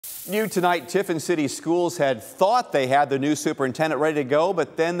New tonight, Tiffin City Schools had thought they had the new superintendent ready to go,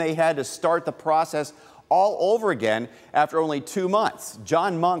 but then they had to start the process all over again after only 2 months.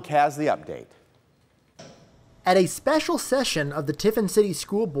 John Monk has the update. At a special session of the Tiffin City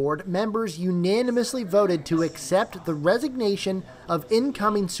School Board, members unanimously voted to accept the resignation of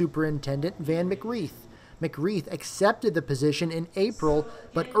incoming Superintendent McWreath. McWreath accepted the position in April,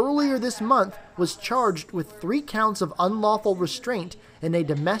 but earlier this month was charged with 3 counts of unlawful restraint in a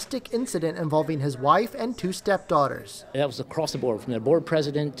domestic incident involving his wife and 2 stepdaughters. That was across the board, from the board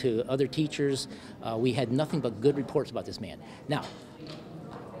president to other teachers. We had nothing but good reports about this man. Now,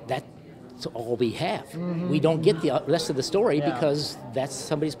 that's all we have. We don't get the rest of the story because that's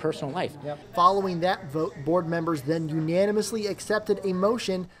somebody's personal life. Following that vote, board members then unanimously accepted a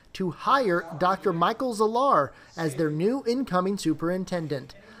motion to hire Dr. Michael Zalar as their new incoming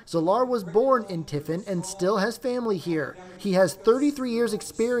superintendent. Zalar was born in Tiffin and still has family here. He has 33 years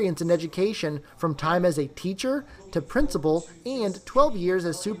experience in education, from time as a teacher to principal and 12 years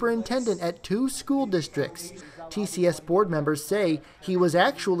as superintendent at 2 school districts. TCS board members say he was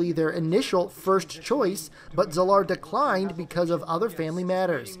actually their initial first choice, but Zalar declined because of other family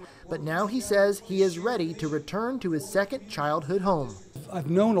matters. But now he says he is ready to return to his second childhood home. I've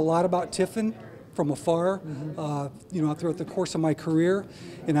known a lot about Tiffin from afar, throughout the course of my career,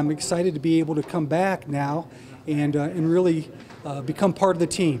 and I'm excited to be able to come back now and really become part of the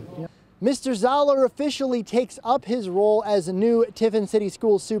team. Mr. Zalar officially takes up his role as a new Tiffin City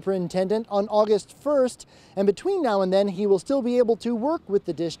Schools superintendent on August 1st, and between now and then he will still be able to work with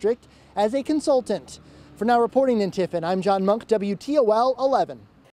the district as a consultant. For now, reporting in Tiffin, I'm John Monk, WTOL 11.